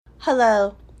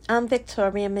Hello, I'm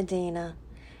Victoria Medina,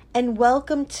 and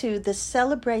welcome to the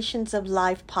Celebrations of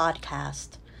Life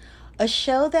podcast, a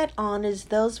show that honors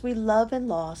those we love and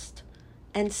lost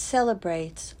and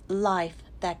celebrates life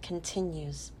that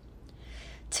continues.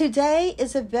 Today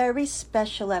is a very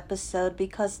special episode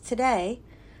because today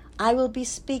I will be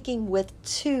speaking with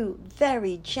two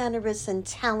very generous and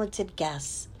talented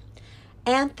guests,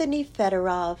 Anthony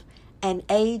Fedorov and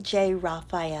A.J.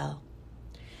 Raphael.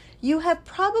 You have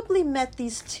probably met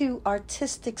these two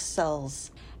artistic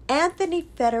souls. Anthony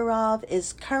Fedorov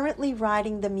is currently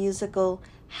writing the musical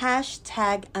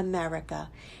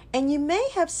 #America, and you may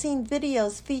have seen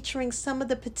videos featuring some of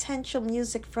the potential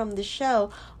music from the show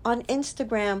on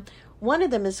Instagram. One of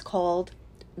them is called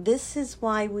This Is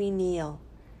Why We Kneel.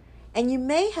 And you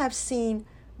may have seen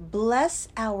Bless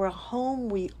Our Home,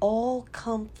 We All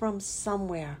Come From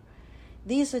Somewhere.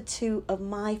 These are two of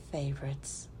my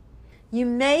favorites. You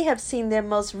may have seen their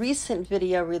most recent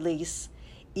video release,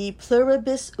 E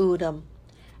Pluribus Udum,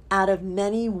 Out of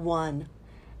Many One,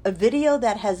 a video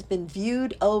that has been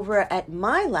viewed over, at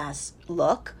my last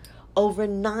look, over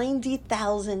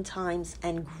 90,000 times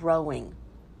and growing.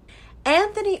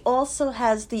 Anthony also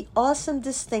has the awesome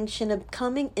distinction of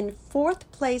coming in 4th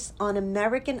place on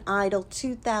American Idol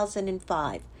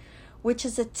 2005, which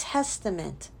is a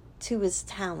testament to his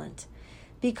talent.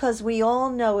 Because we all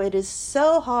know it is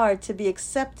so hard to be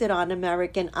accepted on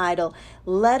American Idol,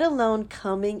 let alone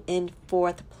coming in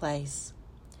 4th place.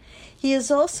 He is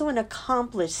also an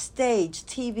accomplished stage,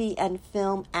 TV, and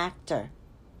film actor.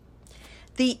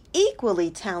 The equally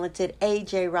talented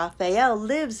A.J. Raphael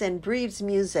lives and breathes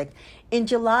music. In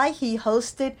July, he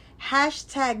hosted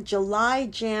 #July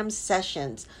Jam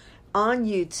Sessions on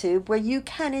YouTube, where you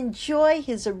can enjoy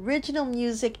his original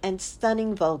music and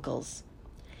stunning vocals.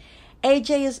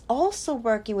 AJ is also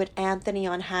working with Anthony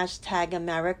on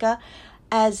 #America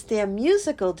as their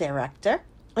musical director,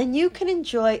 and you can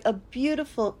enjoy a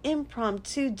beautiful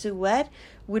impromptu duet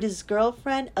with his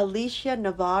girlfriend Alicia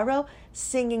Navarro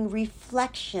singing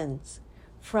Reflections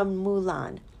from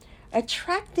Mulan,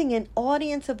 attracting an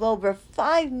audience of over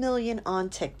 5 million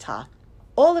on TikTok.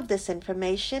 All of this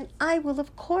information I will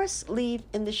of course leave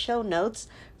in the show notes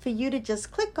for you to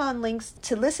just click on links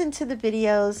to listen to the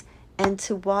videos and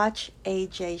to watch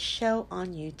AJ's show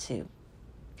on YouTube.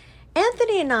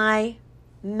 Anthony and I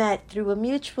met through a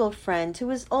mutual friend who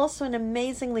is also an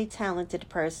amazingly talented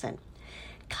person.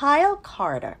 Kyle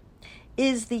Carter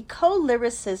is the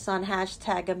co-lyricist on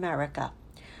 #America.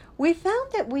 We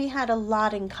found that we had a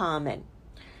lot in common,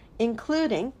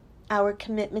 including our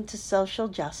commitment to social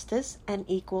justice and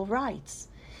equal rights.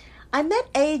 I met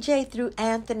AJ through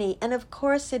Anthony, and of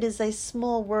course it is a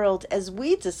small world as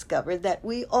we discovered that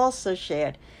we also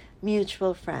shared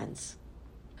mutual friends.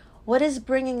 What is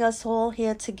bringing us all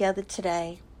here together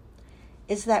today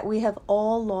is that we have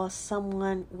all lost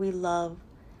someone we love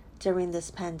during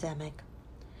this pandemic.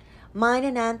 Mine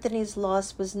and Anthony's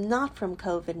loss was not from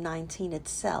COVID-19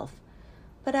 itself,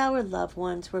 but our loved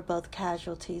ones were both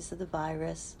casualties of the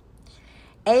virus.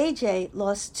 AJ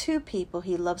lost 2 people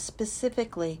he loved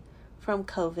specifically from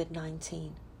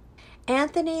COVID-19.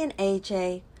 Anthony and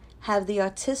AJ have the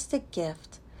artistic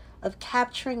gift of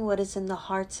capturing what is in the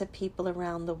hearts of people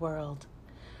around the world.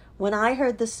 When I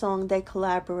heard the song they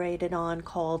collaborated on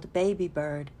called Baby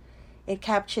Bird, it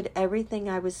captured everything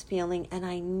I was feeling, and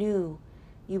I knew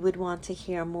you would want to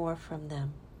hear more from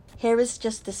them. Here is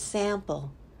just a sample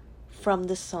from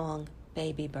the song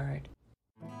Baby Bird.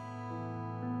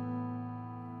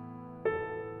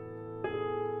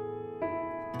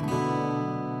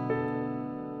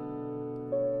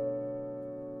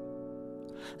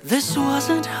 This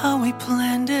wasn't how we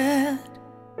planned it.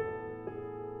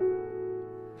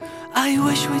 I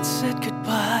wish we'd said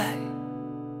goodbye.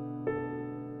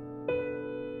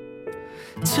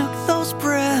 Took those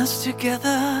breaths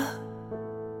together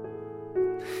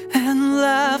and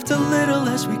laughed a little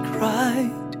as we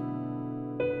cried.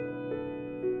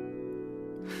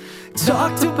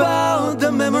 Talked about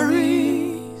the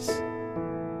memories,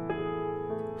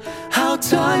 how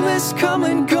time has come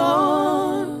and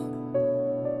gone.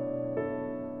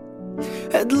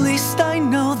 At least I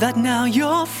know that now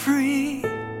you're free.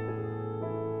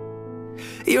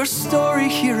 Your story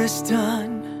here is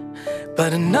done,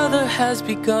 but another has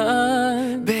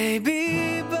begun.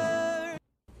 Baby bird.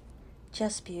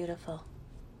 Just beautiful.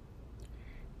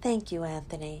 Thank you,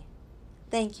 Anthony.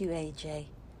 Thank you, AJ.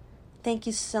 Thank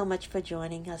you so much for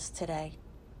joining us today.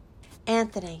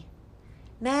 Anthony,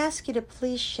 may I ask you to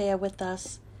please share with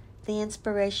us the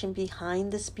inspiration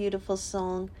behind this beautiful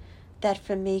song that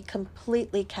for me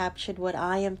completely captured what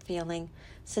I am feeling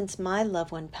since my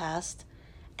loved one passed,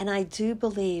 And I do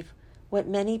believe what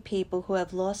many people who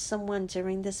have lost someone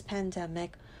during this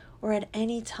pandemic or at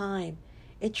any time,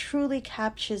 it truly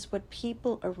captures what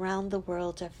people around the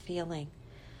world are feeling.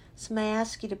 So may I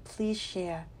ask you to please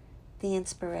share the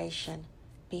inspiration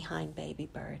behind Baby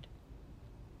Bird?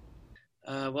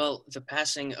 Well, the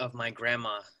passing of my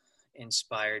grandma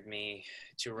inspired me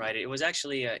to write it. It was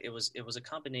actually it was a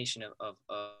combination of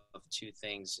two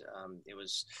things. It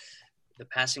was the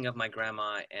passing of my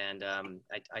grandma, and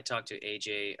I talked to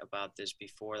AJ about this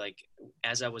before. Like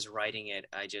as I was writing it,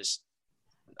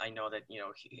 I know that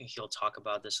he'll talk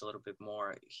about this a little bit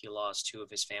more. He lost two of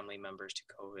his family members to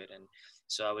COVID, and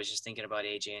so I was just thinking about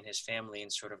AJ and his family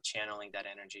and sort of channeling that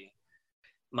energy.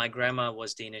 My grandma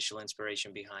was the initial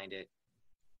inspiration behind it,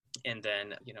 and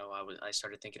then I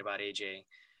started thinking about AJ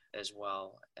as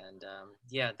well, and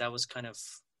yeah, that was kind of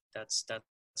that's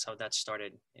how that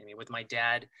started. I mean, with my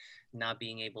dad not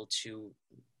being able to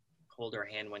hold her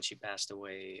hand when she passed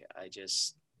away, I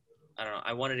don't know,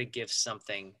 I wanted to give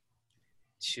something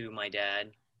to my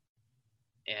dad,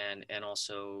 and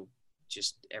also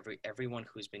just everyone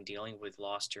who's been dealing with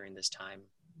loss during this time.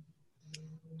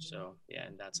 So yeah,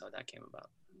 and that's how that came about.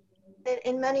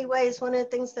 In many ways, one of the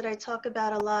things that I talk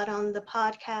about a lot on the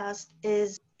podcast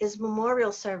is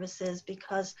memorial services,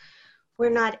 because we're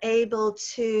not able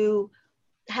to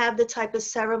have the type of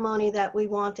ceremony that we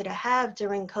wanted to have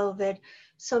during COVID.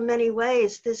 So many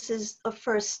ways, this is a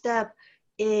first step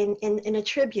in a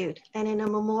tribute and in a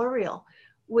memorial,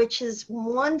 which is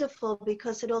wonderful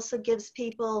because it also gives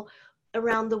people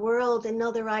around the world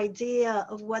another idea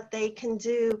of what they can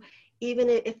do. Even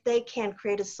if they can't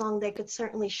create a song, they could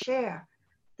certainly share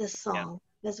this song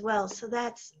as well. So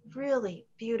that's really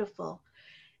beautiful.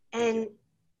 And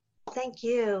thank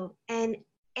you. And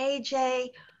AJ,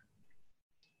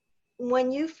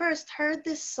 when you first heard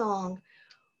this song,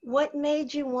 what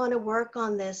made you want to work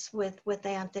on this with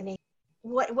Anthony?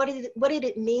 What did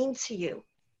it mean to you?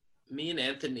 Me and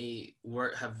Anthony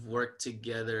have worked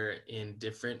together in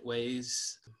different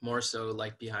ways, more so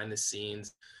like behind the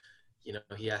scenes.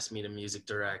 He asked me to music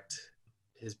direct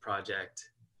his project,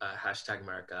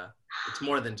 #America. It's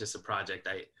more than just a project.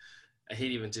 I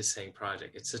hate even just saying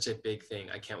project. It's such a big thing.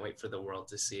 I can't wait for the world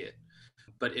to see it.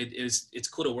 But it's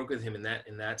cool to work with him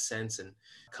in that sense, and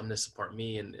come to support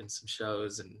me in some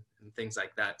shows and things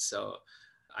like that. So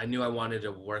I knew I wanted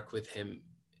to work with him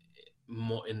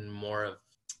in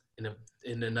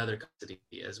another capacity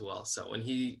as well. So when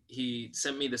he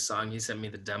sent me the song, he sent me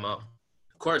the demo.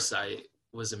 Of course, I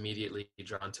was immediately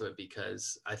drawn to it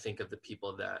because I think of the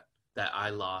people that I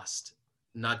lost,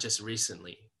 not just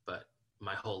recently, but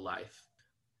my whole life.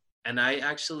 And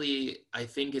I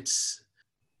think it's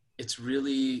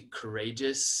really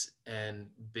courageous and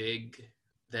big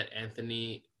that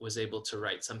Anthony was able to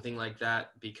write something like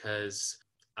that, because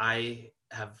I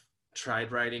have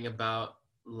tried writing about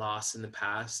loss in the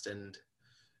past, and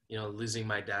losing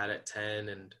my dad at 10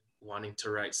 and wanting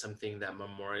to write something that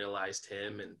memorialized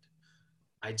him, and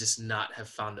I just not have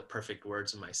found the perfect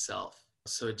words myself.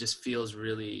 So it just feels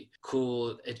really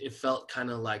cool. It felt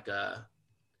kind of like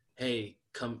hey,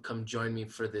 come join me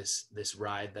for this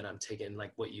ride that I'm taking.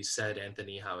 Like what you said,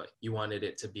 Anthony, how you wanted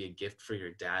it to be a gift for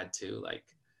your dad too. Like,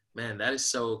 man, that is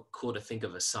so cool to think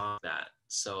of a song like that.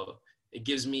 So it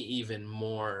gives me even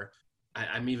more,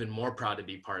 I'm even more proud to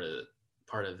be part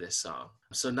of this song.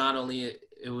 So not only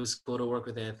it was cool to work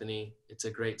with Anthony, it's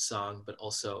a great song, but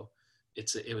also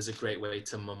it was a great way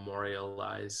to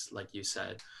memorialize, like you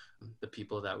said, the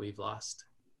people that we've lost.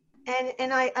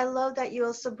 And I love that you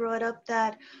also brought up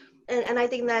that, and I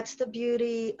think that's the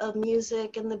beauty of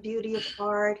music and the beauty of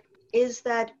art, is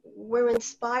that we're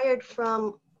inspired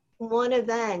from one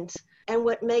event. And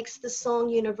what makes the song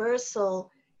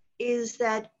universal is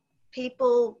that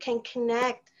people can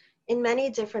connect in many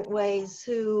different ways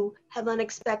who have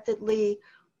unexpectedly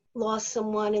lost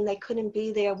someone and they couldn't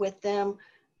be there with them.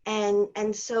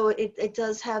 And so it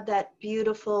does have that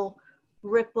beautiful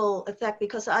ripple effect,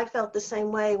 because I felt the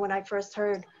same way when I first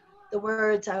heard the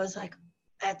words. I was like,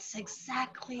 that's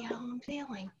exactly how I'm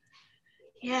feeling.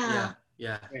 Yeah.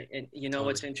 Right. And totally.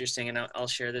 What's interesting, and I'll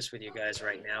share this with you guys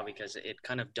right now because it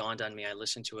kind of dawned on me. I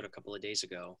listened to it a couple of days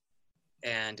ago,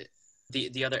 and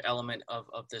the other element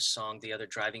of this song, the other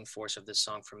driving force of this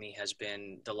song for me has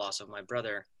been the loss of my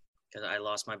brother, because I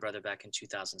lost my brother back in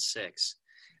 2006.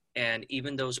 And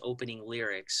even those opening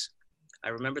lyrics, I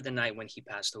remember the night when he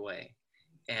passed away,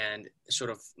 and sort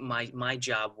of my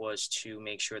job was to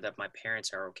make sure that my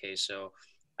parents are okay. So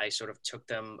I sort of took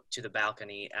them out to the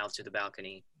balcony,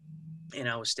 and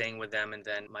I was staying with them. And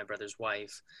then my brother's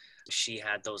wife, she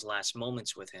had those last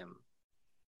moments with him.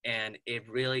 And it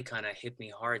really kind of hit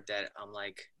me hard that I'm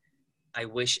like, I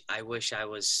wish I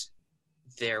was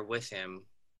there with him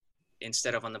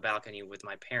instead of on the balcony with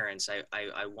my parents.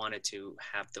 I wanted to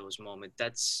have those moments.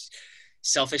 That's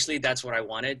selfishly, that's what I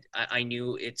wanted. I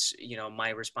knew it's, you know, my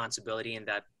responsibility in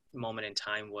that moment in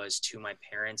time was to my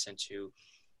parents and to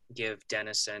give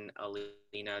Dennis and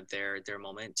Alina their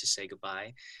moment to say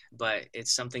goodbye. But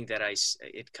it's something that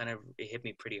it hit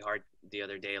me pretty hard the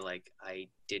other day. Like I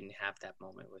didn't have that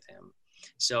moment with him.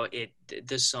 So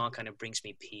this song kind of brings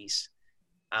me peace.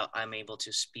 I'm able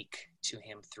to speak to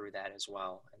him through that as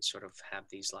well, and sort of have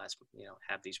these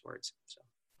have these words. So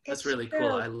that's really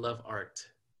cool. I love art.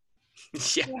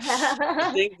 Yeah.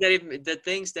 The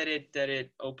things that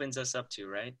it opens us up to,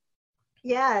 right?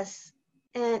 Yes.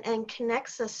 And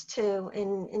connects us to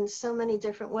in so many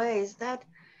different ways. That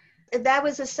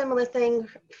was a similar thing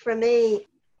for me.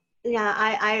 Yeah,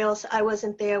 I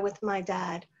wasn't there with my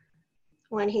dad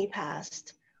when he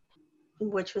passed,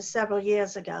 which was several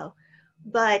years ago,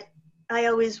 but I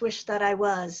always wished that I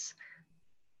was.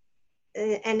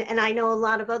 And I know a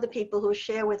lot of other people who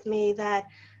share with me that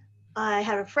I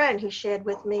had a friend who shared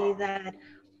with me that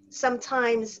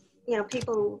sometimes, you know,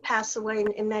 people pass away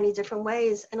in many different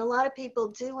ways, and a lot of people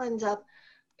do end up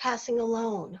passing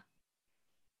alone,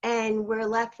 and we're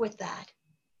left with that.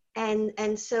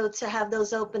 And so to have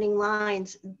those opening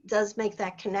lines does make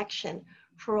that connection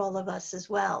for all of us as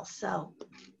well. So,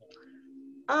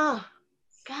 oh,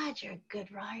 God, you're a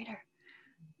good writer.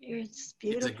 It's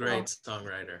beautiful. He's a great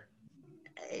songwriter.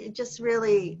 It just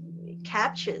really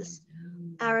captures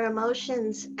our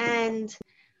emotions. And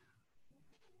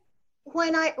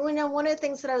one of the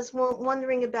things that I was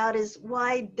wondering about is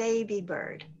why Baby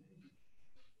Bird?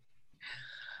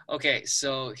 Okay,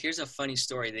 so here's a funny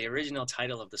story. The original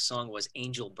title of the song was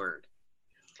Angel Bird.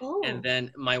 Oh. And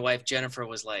then my wife Jennifer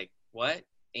was like, "What?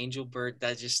 Angel Bird?"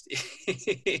 That just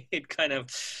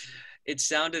it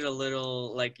sounded a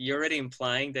little like you're already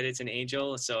implying that it's an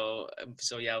angel. So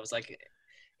yeah, I was like,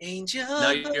 Angel.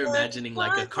 Now you're imagining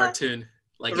like a cartoon,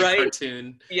 like right? a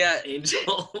cartoon. Yeah,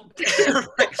 angel.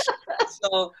 Right.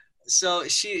 So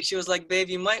she was like, "Babe,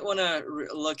 you might want to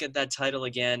look at that title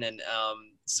again." And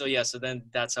so then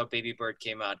that's how Baby Bird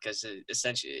came out, because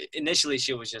initially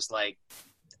she was just like,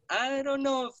 "I don't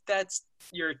know if that's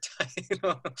your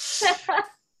title."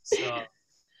 So.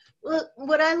 Well,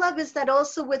 what I love is that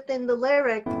also within the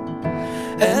lyric,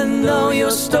 and though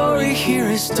your story here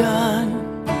is done,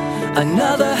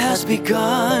 another has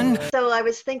begun. So I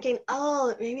was thinking,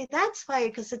 oh, maybe that's why,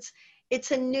 because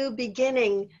it's a new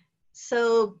beginning.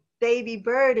 So Baby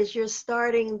Bird, as you're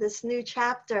starting this new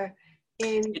chapter.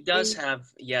 It does have,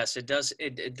 yes, it does.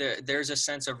 There's a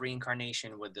sense of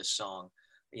reincarnation with this song.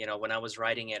 You know, when I was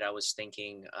writing it, I was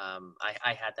thinking,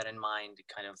 I had that in mind,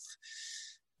 kind of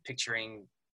picturing.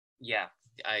 Yeah,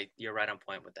 you're right on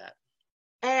point with that.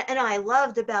 And I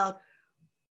loved about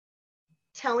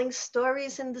telling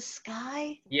stories in the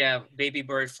sky. Yeah, Baby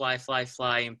Bird, fly, fly,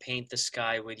 fly, and paint the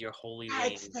sky with your holy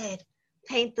wings. That's it.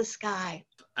 Paint the sky.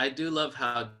 I do love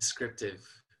how descriptive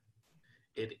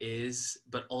it is,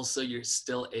 but also you're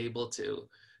still able to,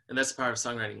 and that's the power of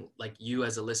songwriting, like you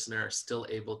as a listener are still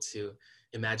able to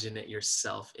imagine it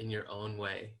yourself in your own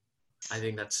way. I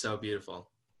think that's so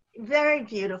beautiful. Very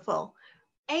beautiful.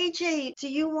 AJ, do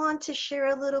you want to share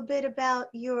a little bit about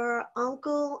your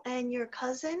uncle and your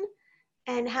cousin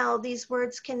and how these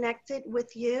words connected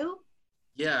with you?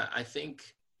 Yeah,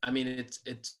 I mean,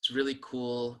 it's really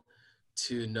cool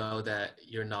to know that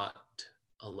you're not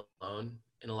alone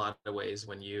in a lot of ways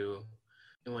when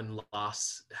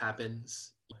loss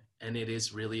happens. And it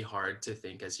is really hard to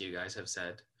think, as you guys have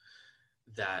said,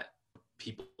 that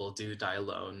people do die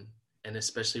alone. And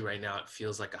especially right now, it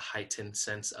feels like a heightened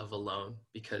sense of alone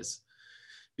because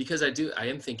I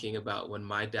am thinking about when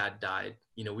my dad died.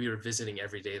 You know, we were visiting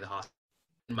every day the hospital.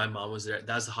 My mom was there.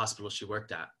 That was the hospital she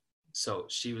worked at. So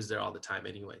she was there all the time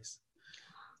anyways.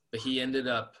 But he ended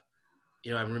up,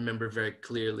 you know, I remember very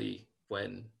clearly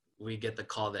when we get the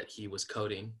call that he was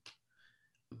coding,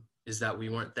 is that we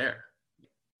weren't there.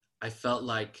 I felt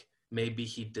like maybe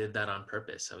he did that on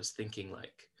purpose. I was thinking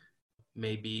like,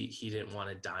 maybe he didn't want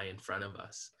to die in front of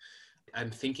us.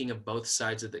 I'm thinking of both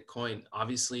sides of the coin.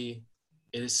 Obviously,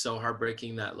 it is so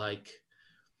heartbreaking that like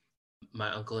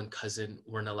my uncle and cousin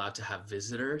weren't allowed to have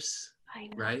visitors,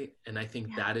 right? And I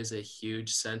think that is a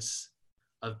huge sense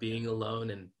of being alone.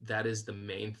 And that is the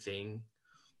main thing.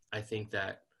 I think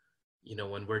that, you know,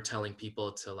 when we're telling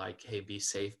people to like, hey, be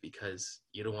safe because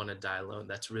you don't want to die alone,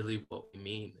 that's really what we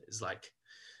mean, is like,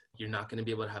 you're not going to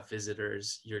be able to have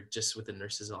visitors. You're just with the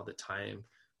nurses all the time.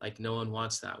 Like no one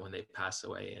wants that when they pass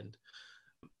away. And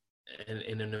and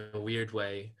in a weird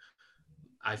way,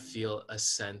 I feel a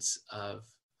sense of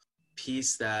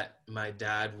peace that my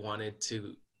dad wanted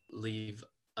to leave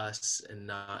us and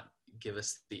not give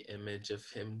us the image of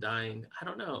him dying. I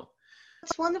don't know.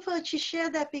 It's wonderful that you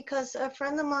shared that, because a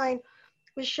friend of mine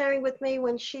was sharing with me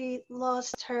when she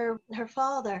lost her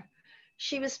father.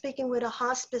 She was speaking with a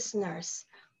hospice nurse.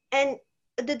 And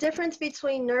the difference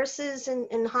between nurses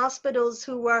in hospitals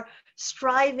who are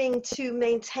striving to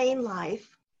maintain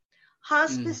life,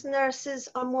 hospice nurses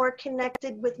are more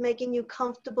connected with making you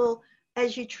comfortable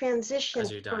as you transition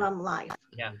from life.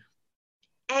 Yeah.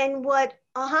 And what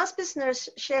a hospice nurse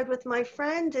shared with my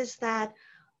friend is that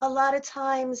a lot of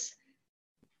times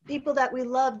people that we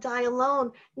love die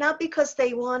alone, not because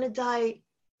they want to die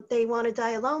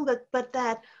alone, but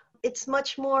that it's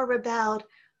much more about,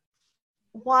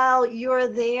 while you're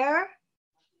there,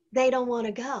 they don't want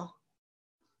to go.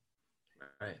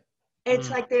 Right. It's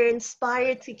like they're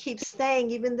inspired to keep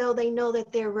staying even though they know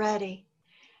that they're ready.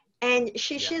 And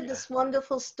she shared this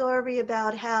wonderful story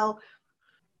about how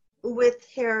with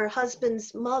her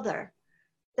husband's mother,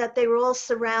 that they were all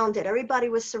surrounded. Everybody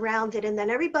was surrounded, and then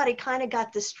everybody kind of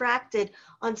got distracted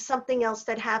on something else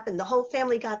that happened. The whole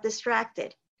family got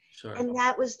distracted. Sure. And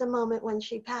that was the moment when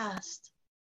she passed.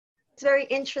 It's very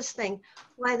interesting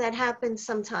why that happens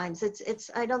sometimes.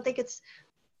 I don't think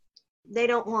they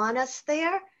don't want us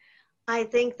there. I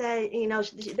think that,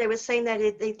 they were saying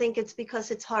that they think it's because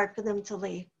it's hard for them to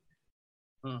leave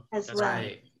as well.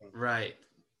 Right.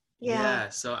 Yeah.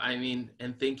 So, I mean,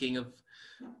 and thinking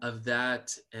of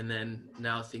that, and then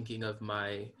now thinking of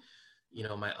my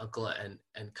uncle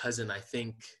and cousin, I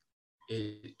think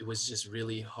it was just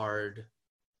really hard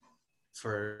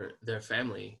for their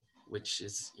family, which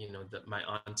is, my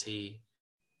auntie,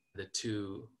 the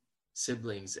two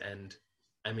siblings. And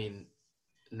I mean,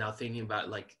 now thinking about,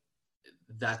 like,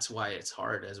 that's why it's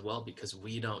hard as well, because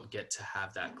we don't get to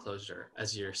have that closure,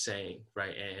 as you're saying,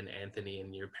 right? And Anthony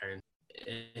and your parents,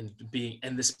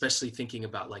 and especially thinking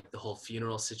about, like, the whole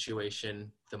funeral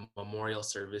situation, the memorial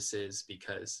services,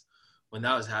 because when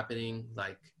that was happening,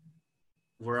 like,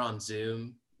 we're on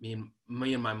Zoom, me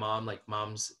and my mom, like,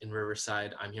 mom's in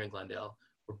Riverside, I'm here in Glendale,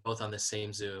 we're both on the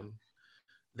same Zoom.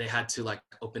 They had to, like,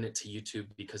 open it to YouTube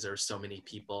because there were so many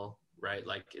people, right?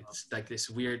 Like, it's like this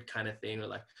weird kind of thing where,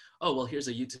 like, oh, well, here's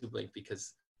a YouTube link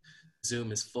because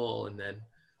Zoom is full, and then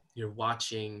you're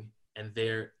watching and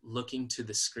they're looking to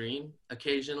the screen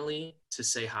occasionally to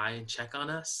say hi and check on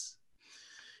us.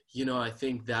 I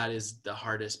think that is the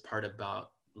hardest part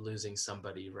about losing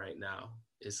somebody right now,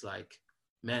 is like,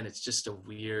 man, it's just a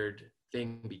weird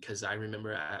thing, because I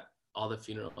remember at all the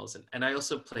funerals, and I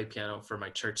also play piano for my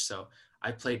church, so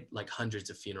I played like hundreds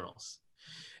of funerals,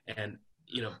 and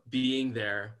being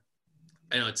there,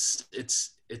 I know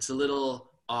it's a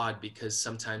little odd because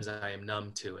sometimes I am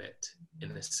numb to it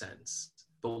in a sense.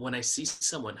 But when I see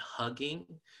someone hugging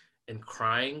and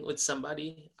crying with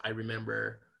somebody, I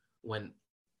remember when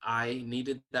I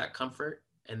needed that comfort,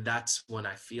 and that's when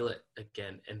I feel it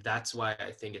again. And that's why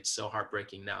I think it's so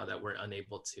heartbreaking now that we're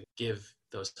unable to give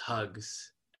those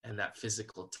hugs and that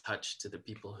physical touch to the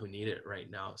people who need it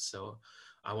right now. So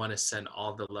I want to send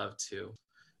all the love to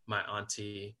my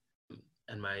auntie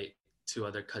and my two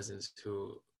other cousins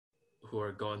who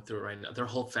are going through it right now. Their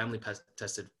whole family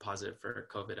tested positive for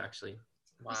COVID, actually.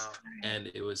 Wow. And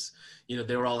it was,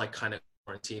 they were all, like, kind of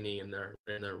quarantining in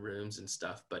their rooms and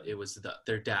stuff, but it was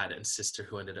their dad and sister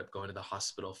who ended up going to the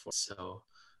hospital for. So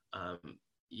I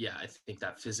think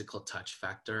that physical touch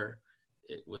factor,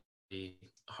 it would be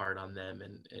hard on them,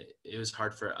 and it was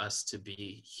hard for us to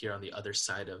be here on the other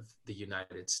side of the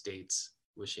United States,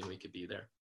 wishing we could be there.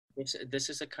 This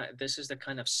is the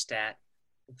kind of stat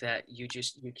that you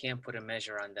can't put a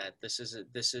measure on. That this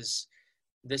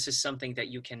is something that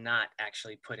you cannot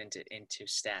actually put into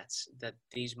stats, that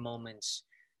these moments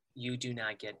you do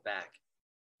not get back.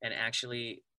 And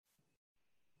actually,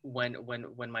 when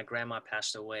my grandma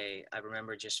passed away, I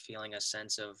remember just feeling a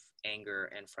sense of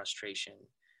anger and frustration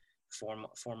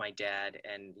for my dad,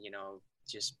 and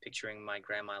just picturing my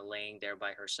grandma laying there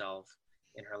by herself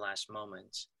in her last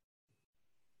moments.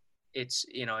 It's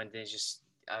and then just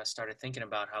I started thinking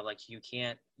about how, like, you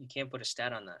can't put a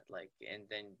stat on that, like,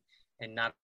 and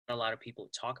not a lot of people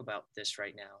talk about this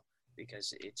right now,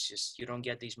 because it's just, you don't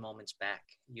get these moments back.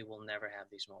 You will never have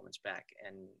these moments back,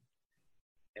 and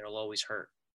it'll always hurt.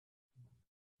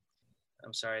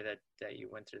 I'm sorry that you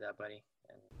went through that, buddy.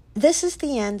 This is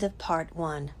the end of part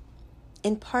 1.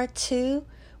 In part 2,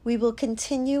 we will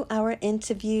continue our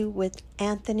interview with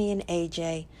Anthony and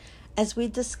AJ as we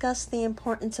discuss the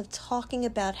importance of talking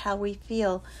about how we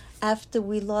feel after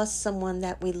we lost someone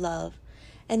that we love,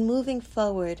 and moving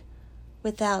forward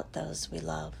without those we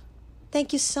love.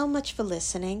 Thank you so much for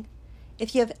listening.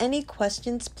 If you have any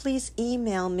questions, please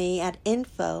email me at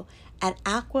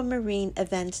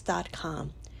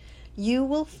info@aquamarineevents.com. You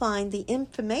will find the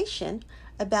information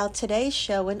about today's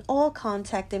show and all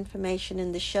contact information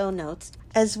in the show notes,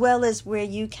 as well as where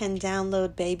you can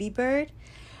download Baby Bird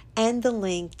and the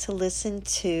link to listen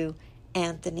to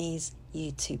Anthony's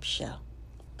YouTube show.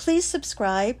 Please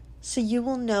subscribe so you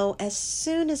will know as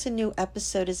soon as a new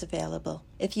episode is available.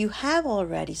 If you have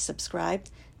already subscribed,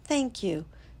 thank you.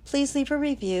 Please leave a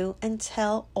review and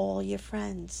tell all your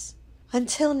friends.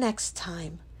 Until next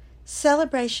time,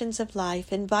 Celebrations of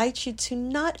Life invite you to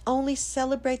not only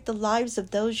celebrate the lives of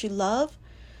those you love,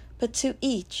 but to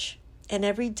each and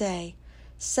every day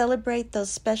celebrate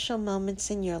those special moments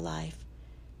in your life.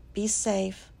 Be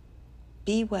safe,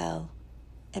 be well,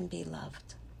 and be loved.